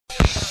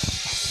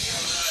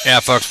Yeah,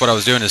 folks, what I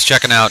was doing is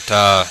checking out,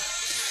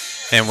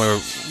 and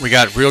we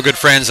got real good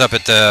friends up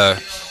at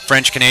the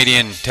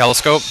French-Canadian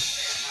telescope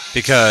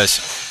because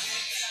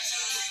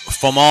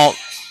Fomal,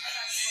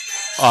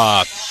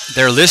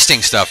 they're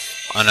listing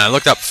stuff, and I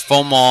looked up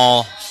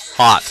Fomal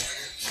hot,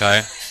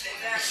 okay?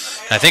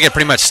 I think it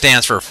pretty much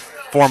stands for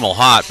formal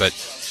hot, but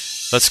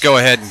let's go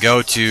ahead and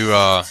go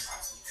to,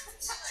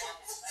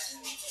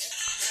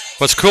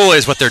 what's cool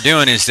is what they're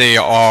doing is they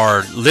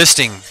are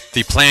listing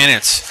the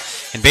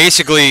planets, and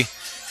basically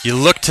you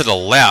look to the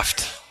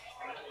left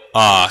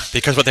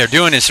because what they're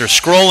doing is they're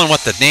scrolling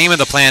what the name of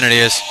the planet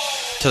is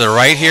to the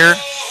right here,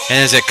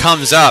 and as it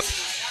comes up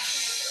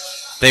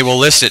they will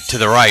list it to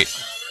the right,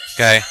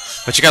 okay?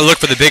 But you got to look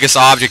for the biggest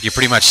object you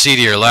pretty much see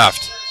to your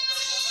left,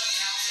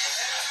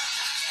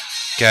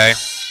 okay?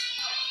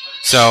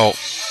 So,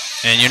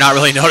 and you're not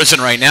really noticing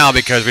right now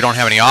because we don't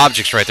have any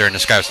objects right there in the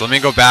sky. So let me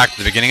go back to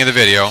the beginning of the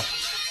video,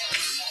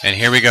 and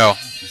here we go.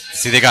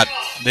 See, they got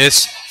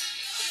this.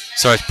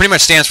 So it pretty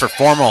much stands for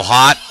formal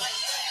hot.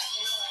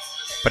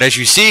 But as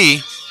you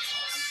see,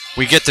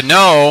 we get to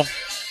know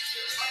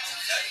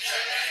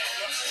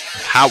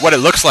what it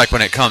looks like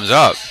when it comes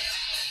up.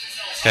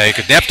 Okay,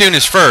 because Neptune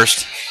is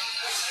first.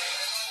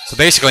 So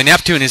basically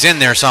Neptune is in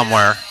there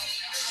somewhere.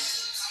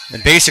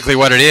 And basically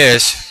what it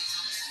is,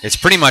 it's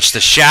pretty much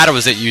the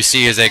shadows that you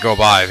see as they go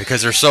by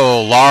because they're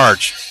so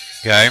large.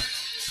 Okay?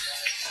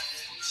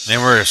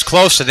 And we're as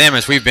close to them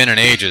as we've been in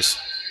ages.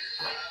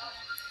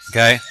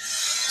 Okay?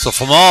 So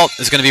Fomal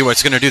is going to be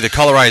what's going to do the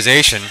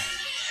colorization.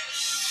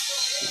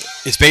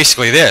 It's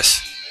basically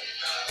this,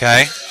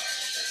 okay?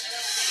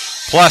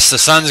 Plus the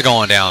sun's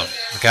going down,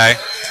 okay?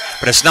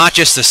 But it's not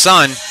just the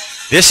sun.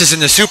 This is in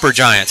the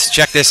supergiants.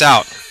 Check this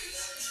out.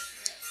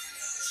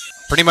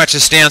 Pretty much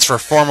it stands for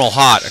formal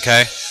hot,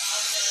 okay?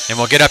 And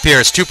we'll get up here.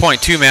 It's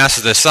 2.2 mass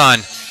of the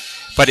sun,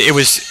 but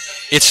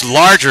it's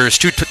larger. It's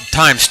 2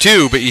 times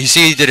 2, but you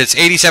see that it's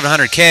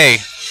 8,700 K,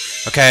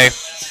 okay?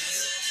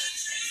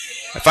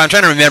 If I'm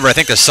trying to remember, I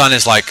think the sun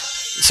is like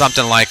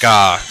something like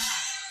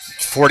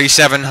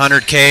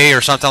 4,700 K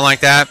or something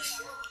like that.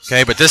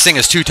 Okay, but this thing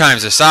is 2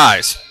 times the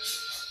size.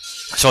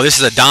 So this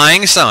is a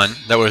dying sun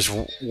that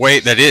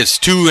is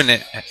 2 and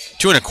a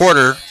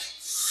quarter,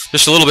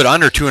 just a little bit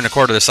under 2 and a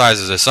quarter the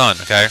size of the sun.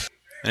 Okay,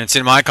 and it's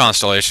in my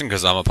constellation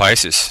because I'm a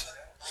Pisces.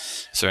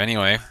 So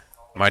anyway,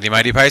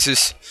 mighty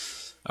Pisces.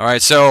 All right,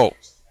 so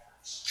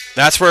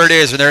that's where it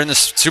is. They're in the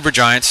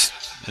supergiants,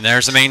 and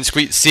there's the main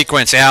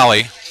sequence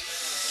alley.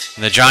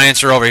 And the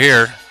giants are over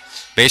here.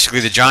 Basically,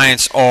 the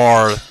giants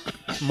are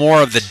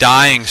more of the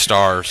dying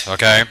stars,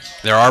 okay?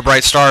 There are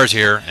bright stars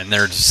here, and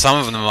some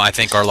of them I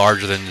think are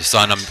larger than the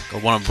sun. I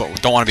don't want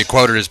to be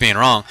quoted as being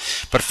wrong.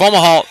 But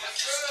Fomalhaut,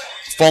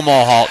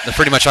 that's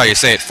pretty much how you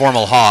say it,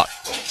 Fomalhaut.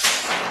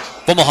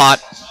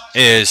 Fomalhaut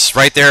is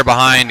right there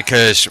behind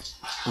because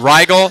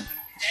Rigel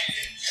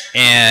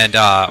and,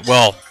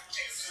 well,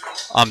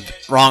 I'm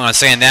wrong on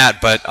saying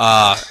that, but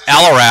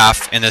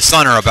Aloraf and the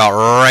sun are about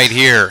right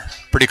here.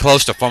 Pretty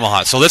close to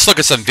Fomalhaut. So let's look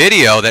at some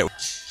video.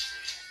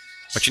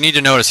 What you need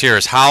to notice here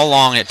is how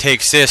long it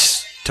takes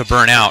this to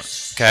burn out,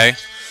 okay?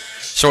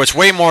 So it's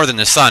way more than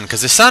the sun,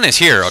 because the sun is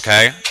here,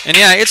 okay? And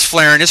yeah, it's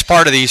flaring. It's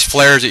part of these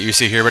flares that you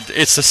see here, but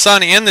it's the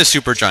sun in the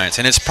supergiants,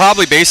 and it's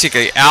probably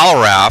basically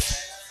Aloraf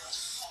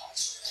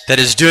that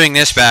is doing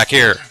this back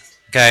here,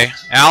 okay?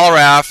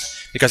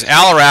 Aloraf, because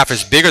Aloraf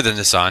is bigger than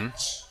the sun,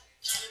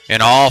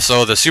 and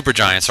also the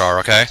supergiants are,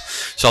 okay?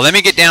 So let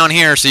me get down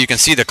here so you can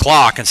see the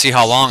clock and see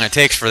how long it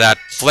takes for that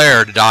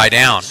flare to die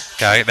down,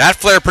 okay? That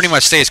flare pretty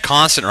much stays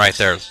constant right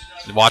there.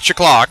 Watch your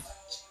clock.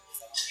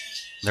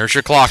 There's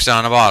your clocks down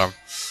on the bottom.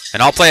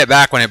 And I'll play it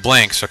back when it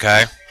blinks,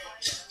 okay?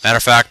 Matter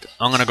of fact,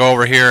 I'm going to go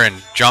over here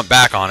and jump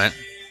back on it,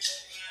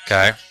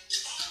 okay?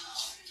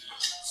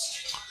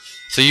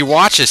 So you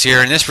watch this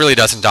here, and this really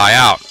doesn't die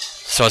out.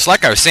 So it's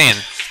like I was saying,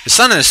 the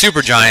sun and the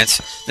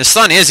supergiants, the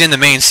sun is in the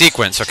main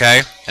sequence,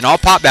 okay? And I'll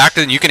pop back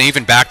to, and you can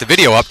even back the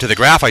video up to the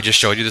graph I just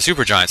showed you, the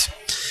supergiants.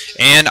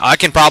 And I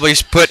can probably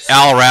put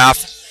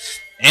Aloraf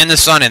and the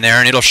sun in there,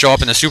 and it'll show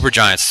up in the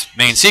supergiants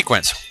main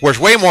sequence. Where's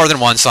way more than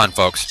one sun,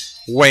 folks.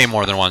 Way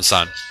more than one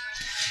sun.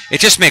 It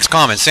just makes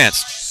common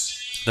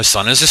sense. The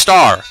sun is a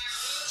star,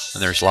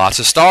 and there's lots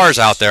of stars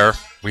out there.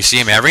 We see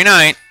them every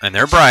night, and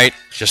they're bright,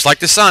 just like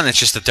the sun. It's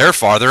just that they're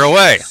farther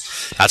away.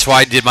 That's why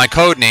I did my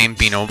code name,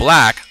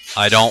 BEANOBLACK.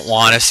 I don't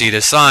want to see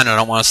the sun. I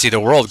don't want to see the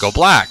world go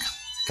black.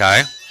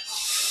 Okay?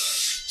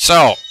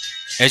 So,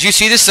 as you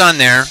see the sun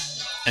there,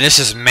 and this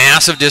is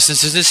massive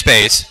distances in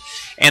space,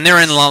 and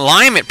they're in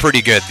alignment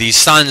pretty good. These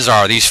suns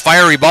are. These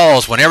fiery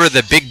balls, whenever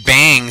the big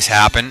bangs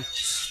happen,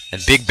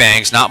 and big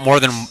bangs, not more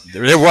than,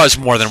 there was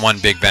more than one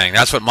big bang.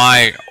 That's what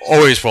my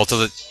always will,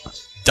 till it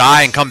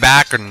die and come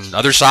back on the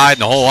other side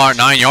and the whole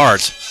 9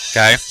 yards.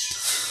 Okay?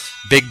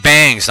 Big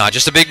bangs, not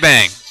just a big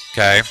bang.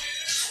 Okay?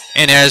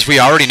 And as we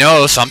already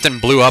know, something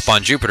blew up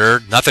on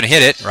Jupiter. Nothing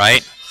hit it,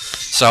 right?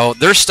 So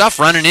there's stuff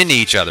running into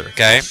each other,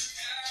 okay?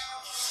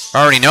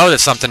 I already know that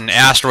something, an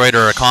asteroid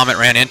or a comet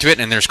ran into it,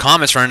 and there's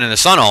comets running into the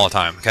sun all the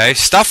time, okay?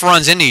 Stuff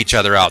runs into each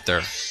other out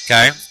there,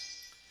 okay?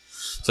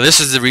 So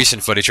this is the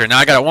recent footage here. Now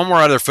I got one more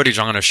other footage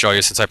I'm going to show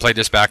you since I played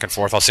this back and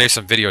forth. I'll save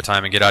some video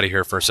time and get out of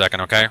here for a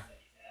second, okay?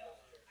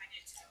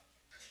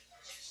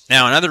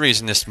 Now another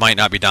reason this might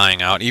not be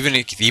dying out, even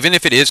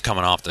if it is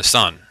coming off the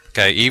sun,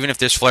 okay? Even if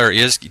this flare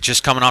is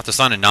just coming off the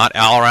sun and not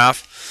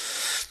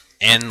Alraf,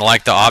 and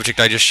like the object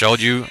I just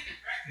showed you,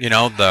 you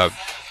know, the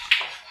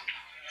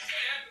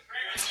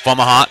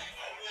Fomahat,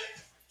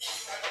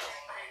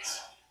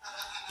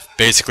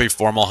 basically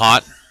formal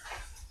hot,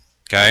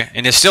 okay?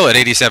 And it's still at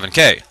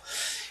 87K.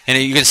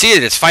 And you can see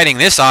that it's fighting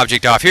this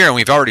object off here, and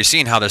we've already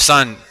seen how the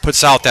sun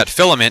puts out that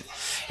filament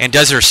and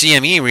does their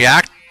CME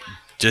react.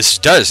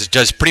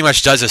 Pretty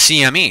much does a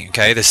CME,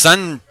 okay? The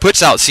sun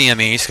puts out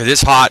CMEs because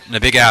it's hot and a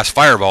big-ass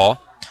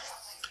fireball.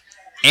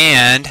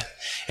 And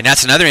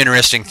that's another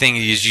interesting thing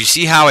is you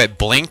see how it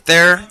blinked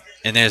there?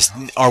 And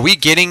are we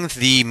getting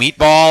the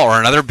meatball or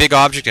another big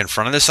object in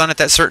front of the sun at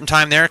that certain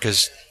time there?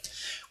 Because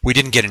we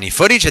didn't get any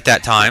footage at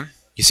that time.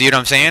 You see what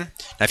I'm saying?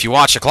 Now, if you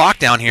watch the clock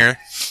down here,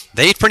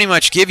 they pretty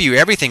much give you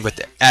everything,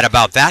 but at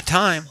about that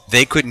time,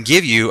 they couldn't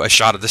give you a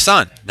shot of the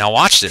sun. Now,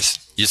 watch this.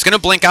 It's going to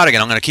blink out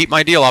again. I'm going to keep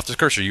my deal off the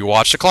cursor. You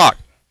watch the clock.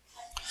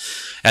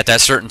 At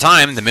that certain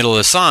time, in the middle of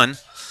the sun,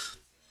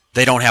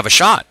 they don't have a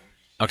shot.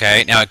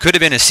 Okay? Now, it could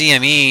have been a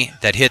CME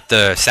that hit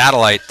the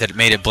satellite that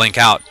made it blink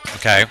out.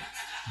 Okay?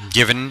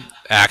 Given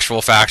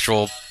actual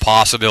factual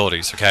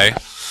possibilities. Okay?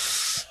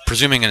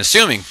 Presuming and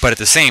assuming, but at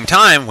the same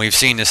time, we've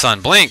seen the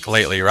sun blink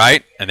lately,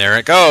 right? And there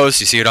it goes.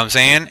 You see what I'm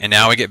saying? And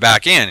now we get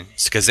back in.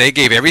 It's because they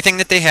gave everything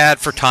that they had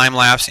for time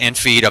lapse and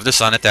feed of the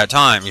sun at that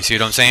time. You see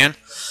what I'm saying?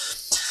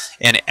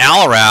 And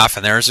Alraf,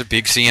 and there's a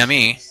big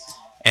CME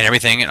and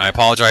everything. And I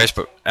apologize,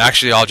 but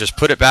actually, I'll just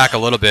put it back a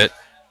little bit.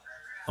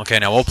 Okay,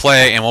 now we'll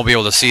play and we'll be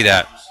able to see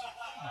that.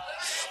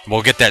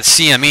 We'll get that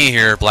CME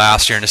here,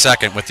 blast here in a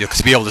second, with you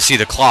to be able to see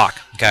the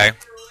clock. Okay,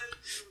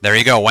 there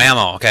you go,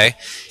 whammo. Okay.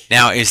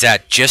 Now, is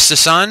that just the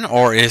sun,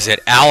 or is it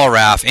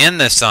Alraf in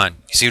the sun?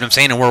 You see what I'm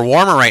saying? And we're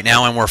warmer right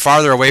now, and we're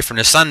farther away from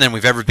the sun than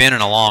we've ever been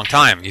in a long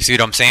time. You see what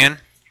I'm saying?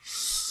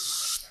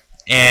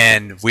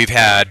 And we've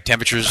had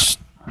temperatures,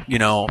 you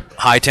know,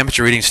 high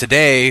temperature readings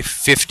today,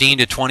 15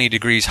 to 20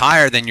 degrees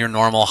higher than your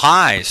normal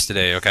highs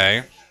today,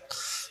 okay?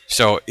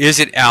 So is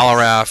it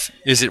Alraf?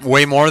 Is it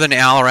way more than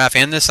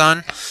Alraf in the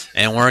sun?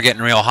 And we're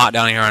getting real hot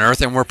down here on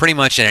Earth, and we're pretty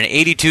much in an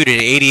 82 to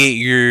 88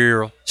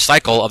 year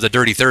cycle of the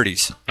dirty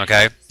 30s,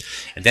 okay?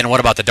 And then what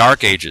about the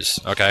dark ages,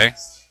 okay?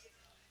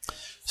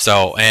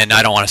 So, and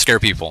I don't want to scare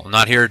people. I'm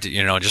not here to,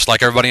 you know, just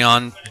like everybody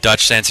on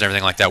Dutch Sense and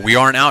everything like that. We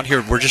aren't out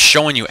here. We're just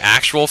showing you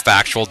actual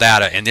factual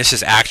data, and this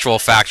is actual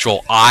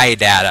factual eye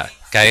data,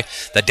 okay?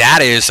 The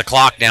data is the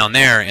clock down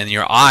there, and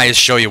your eyes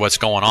show you what's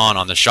going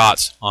on the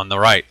shots on the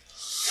right,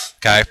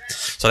 okay?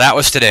 So that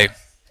was today.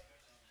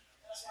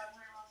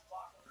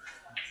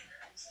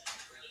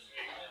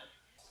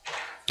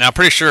 Now, I'm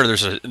pretty sure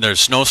there's a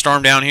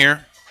snowstorm down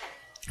here.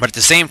 But at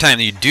the same time,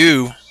 I'm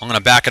going to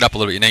back it up a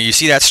little bit. Now, you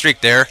see that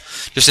streak there,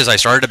 just as I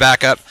started to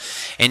back up?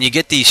 And you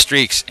get these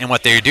streaks, and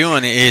what they're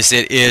doing is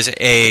it is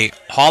a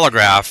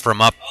holograph from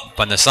up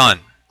on the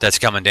sun that's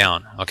coming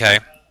down, okay?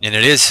 And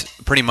it is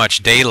pretty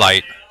much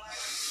daylight,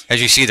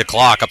 as you see the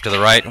clock up to the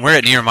right. And we're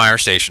at Niemeyer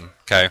Station,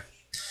 okay?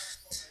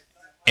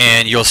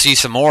 And you'll see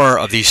some more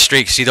of these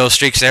streaks. See those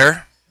streaks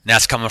there? And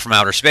that's coming from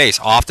outer space,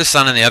 off the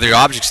sun and the other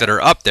objects that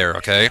are up there,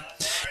 okay?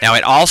 Now,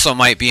 it also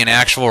might be an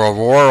actual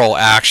auroral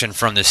action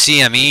from the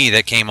CME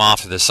that came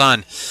off of the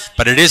sun,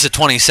 but it is the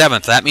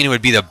 27th. That means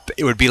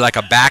it would be like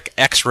a back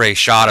X-ray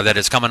shot of that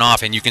it's coming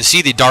off, and you can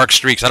see the dark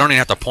streaks. I don't even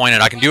have to point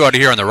it. I can do it out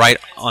here on the right,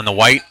 on the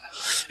white,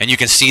 and you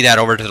can see that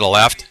over to the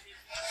left.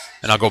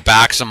 And I'll go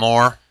back some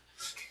more,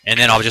 and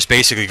then I'll just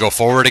basically go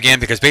forward again,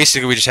 because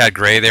basically we just had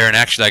gray there, and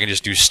actually I can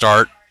just do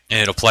start,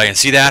 and it'll play. And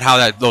see that,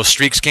 how those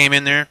streaks came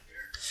in there?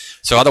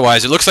 So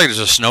otherwise, it looks like there's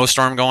a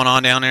snowstorm going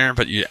on down there,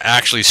 but you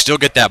actually still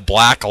get that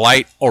black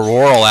light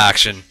auroral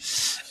action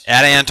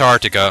at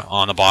Antarctica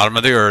on the bottom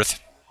of the Earth.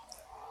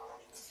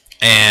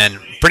 And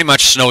pretty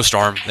much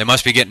snowstorm. They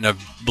must be getting a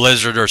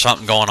blizzard or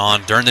something going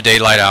on during the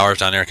daylight hours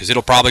down there, because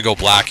it'll probably go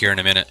black here in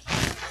a minute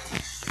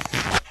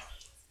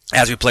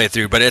as we play it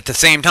through. But at the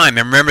same time,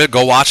 remember,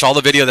 go watch all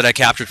the video that I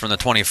captured from the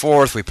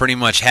 24th. We pretty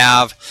much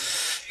have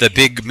the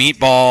big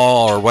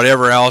meatball or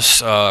whatever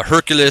else,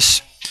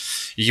 Hercules.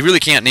 You really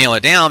can't nail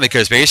it down,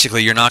 because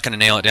basically you're not going to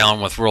nail it down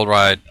with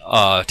worldwide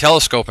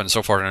telescope and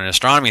so forth and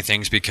astronomy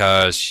things,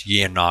 because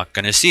you're not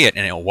going to see it.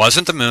 And it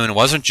wasn't the moon, it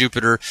wasn't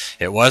Jupiter,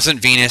 it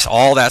wasn't Venus.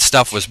 All that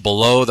stuff was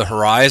below the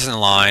horizon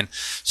line.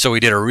 So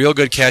we did a real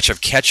good catch of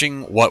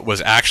catching what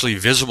was actually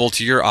visible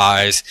to your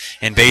eyes.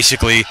 And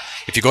basically,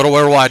 if you go to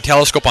worldwide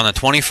telescope on the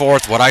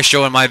 24th, what I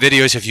show in my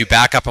videos, if you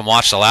back up and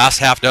watch the last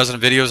half dozen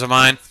videos of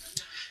mine,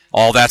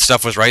 all that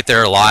stuff was right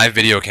there, live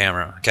video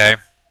camera, okay?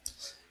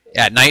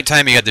 At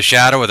nighttime, you had the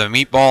shadow of the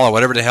meatball or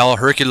whatever the hell,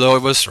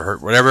 Herculobus or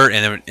whatever,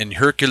 and in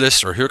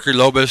Hercules or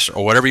Herculobus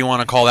or whatever you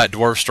want to call that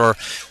dwarf star,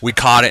 we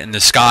caught it in the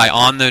sky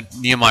on the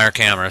Niemeyer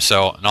camera.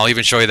 So, and I'll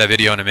even show you that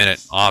video in a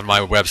minute on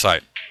my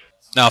website.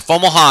 Now,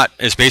 formal hot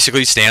is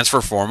basically stands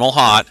for formal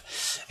hot,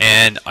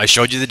 and I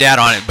showed you the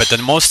data on it. But the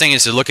most thing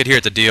is to look at here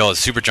at the deal is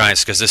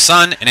supergiants, because the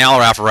sun and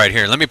Alraf are right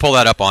here. Let me pull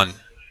that up on.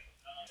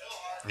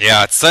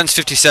 Yeah, it's sun's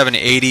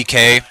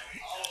 5780K,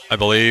 I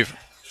believe,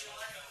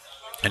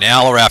 and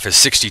Alraf is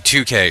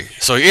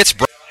 62K. So it's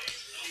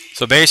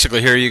so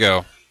basically here you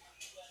go.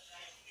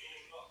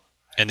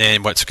 And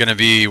then what's going to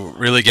be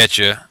really get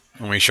you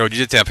when we showed you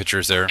the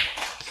temperatures there,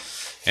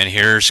 and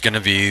here's going to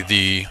be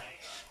the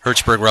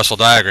Hertzberg-Russell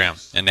diagram,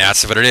 and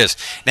that's what it is.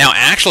 Now,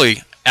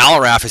 actually,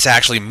 Alraf is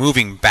actually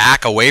moving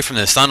back away from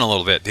the sun a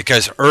little bit,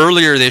 because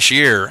earlier this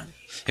year,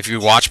 if you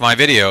watch my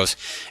videos,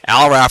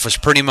 Alraf was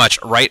pretty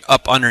much right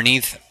up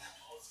underneath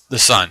the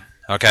sun.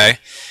 Okay.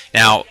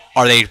 Now,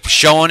 are they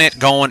showing it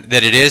going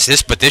that it is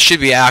this? But this should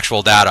be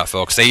actual data,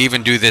 folks. They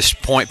even do this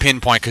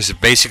pinpoint because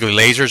basically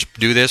lasers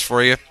do this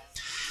for you.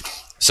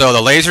 So the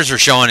lasers are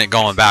showing it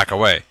going back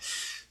away.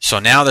 So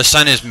now the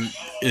sun is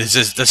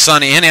the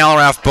sun and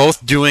Alraf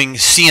both doing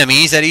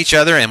CMEs at each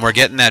other, and we're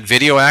getting that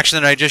video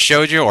action that I just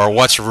showed you, or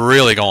what's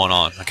really going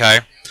on, okay?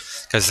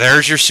 Because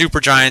there's your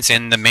supergiants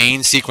in the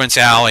main sequence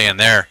alley, and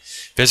there.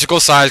 Physical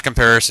size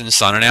comparison,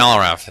 sun and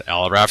Alraf.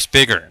 Alraf's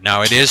bigger.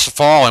 Now it is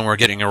fall, and we're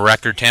getting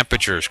record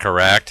temperatures,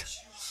 correct?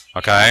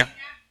 Okay?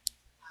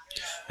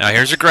 Now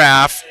here's a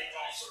graph.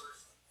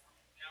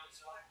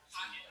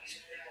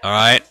 All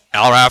right,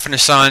 Alraf and the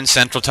sun,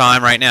 Central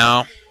Time right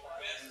now.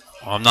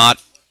 Well, I'm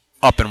not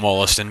up in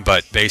Wollaston,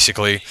 but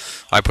basically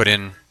I put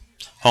in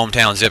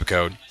hometown zip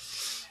code.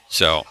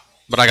 So,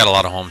 but I got a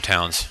lot of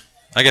hometowns.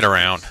 I get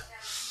around.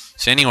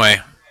 So anyway,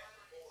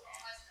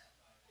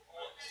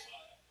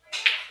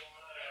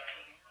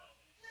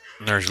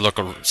 there's look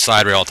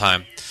side rail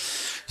time.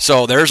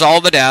 So there's all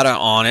the data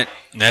on it.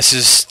 This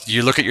is,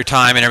 you look at your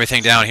time and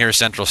everything down here,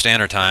 Central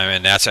Standard Time,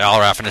 and that's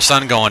Alraf and the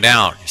sun going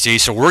down. See,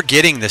 so we're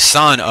getting the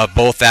sun of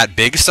both that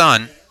big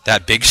sun,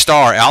 that big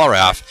star,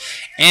 Alraf,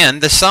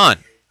 and the sun.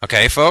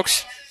 Okay,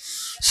 folks?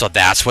 So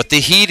that's what the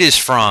heat is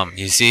from,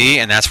 you see,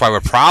 and that's why we're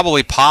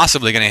probably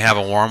possibly going to have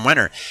a warm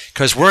winter,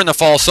 because we're in the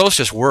fall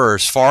solstice. We're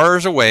as far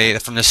as away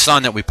from the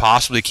sun that we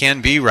possibly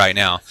can be right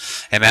now.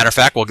 As a matter of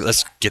fact, well,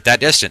 let's get that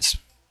distance.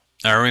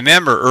 Now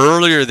remember,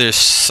 earlier this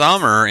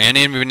summer and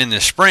even in the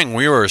spring,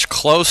 we were as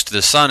close to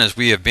the sun as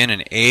we have been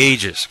in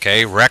ages,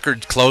 okay?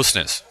 Record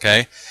closeness,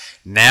 okay?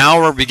 Now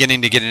we're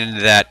beginning to get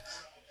into that.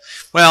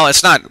 Well,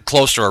 it's not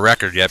close to a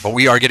record yet, but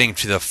we are getting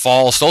to the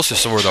fall solstice,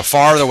 so we're the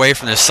farther away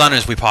from the sun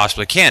as we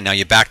possibly can. Now,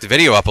 you back the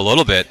video up a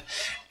little bit,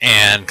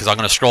 and because I'm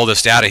going to scroll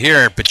this data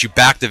here, but you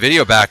back the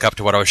video back up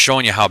to what I was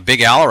showing you, how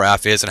big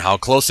Alraf is and how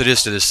close it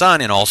is to the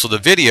sun, and also the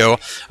video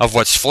of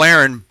what's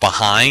flaring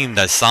behind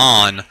the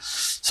sun.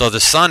 So the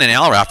sun and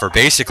Alraf are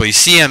basically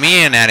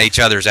CMEing at each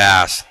other's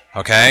ass,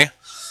 okay?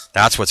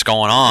 That's what's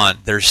going on.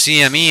 They're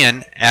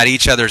CMEing at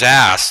each other's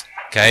ass,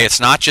 okay? It's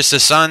not just the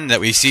sun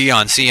that we see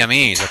on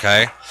CMEs,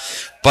 okay?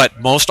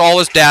 But most all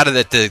this data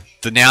that the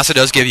NASA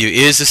does give you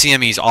is the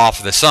CMEs off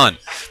of the sun.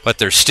 But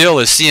there still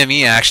is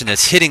CME action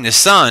that's hitting the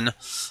sun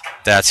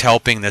that's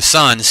helping the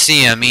sun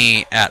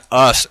CME at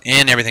us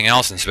and everything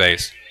else in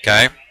space,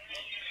 okay?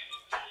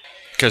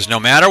 Because no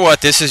matter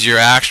what, this is your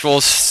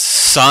actual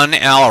sun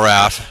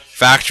Alraf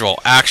factual,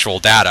 actual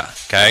data,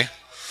 okay?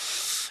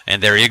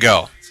 And there you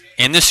go.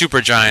 In the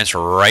supergiants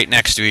right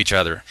next to each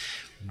other.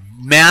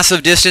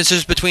 Massive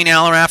distances between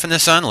Alraf and the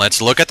sun.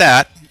 Let's look at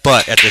that.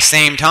 But at the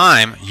same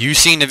time, you've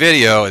seen the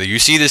video, you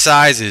see the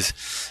sizes,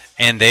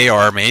 and they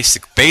are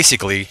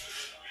basically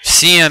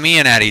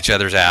CMEing at each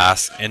other's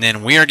ass. And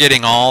then we are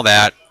getting all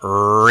that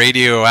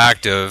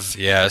radioactive,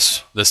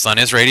 yes, the sun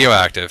is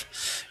radioactive,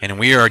 and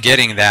we are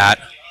getting that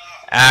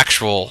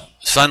actual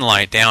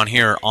sunlight down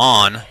here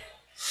on.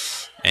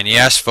 And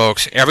yes,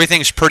 folks,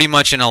 everything's pretty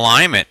much in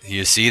alignment.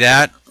 You see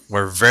that?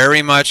 We're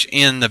very much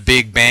in the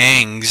Big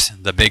Bangs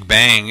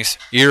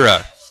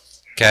era.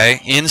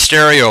 Okay, in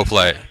stereo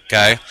play.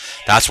 Okay,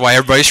 that's why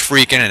everybody's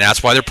freaking, and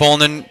that's why they're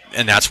pulling in,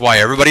 and that's why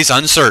everybody's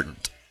uncertain.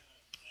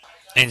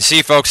 And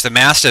see, folks, the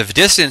massive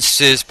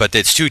distances, but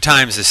it's 2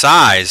 times the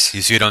size.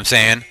 You see what I'm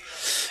saying?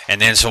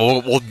 And then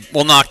so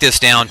we'll knock this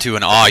down to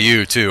an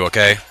AU too.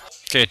 Okay.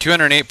 Okay,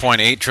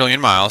 208.8 trillion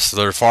miles. So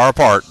they're far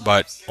apart,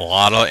 but a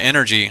lot of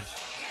energy.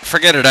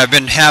 Forget it. I've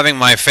been having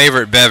my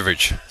favorite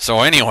beverage.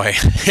 So anyway,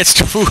 it's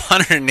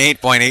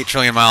 208.8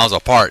 trillion miles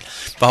apart,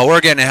 but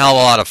we're getting a hell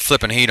of a lot of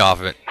flipping heat off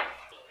of it.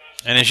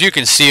 And as you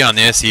can see on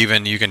this,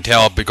 even you can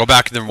tell, but go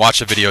back and watch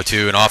the video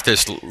too, and off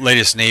this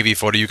latest Navy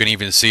photo, you can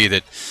even see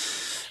that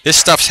this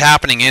stuff's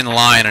happening in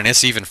line, and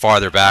it's even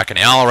farther back. And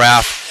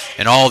Alraf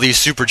and all these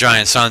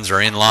supergiant suns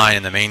are in line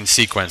in the main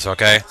sequence,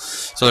 okay?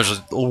 So there's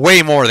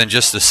way more than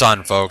just the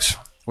sun, folks.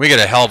 We get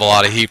a hell of a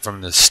lot of heat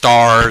from the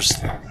stars.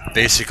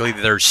 Basically,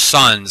 there's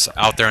suns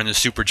out there in the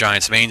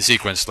supergiant's main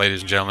sequence,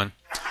 ladies and gentlemen.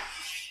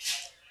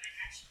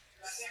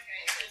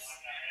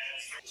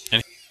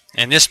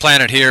 And this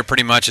planet here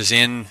pretty much is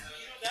in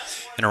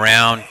and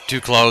around, too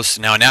close.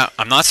 Now,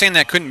 I'm not saying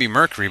that couldn't be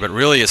Mercury, but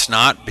really it's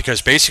not,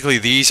 because basically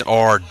these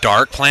are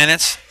dark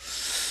planets.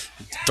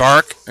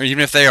 Dark, even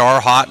if they are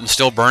hot and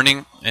still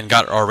burning and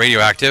are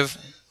radioactive,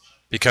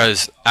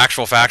 because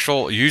actual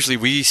factual, usually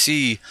we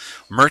see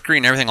Mercury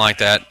and everything like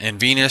that, and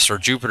Venus or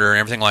Jupiter and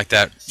everything like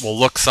that will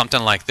look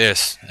something like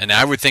this. And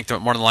I would think that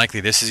more than likely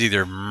this is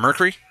either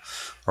Mercury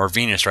or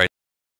Venus right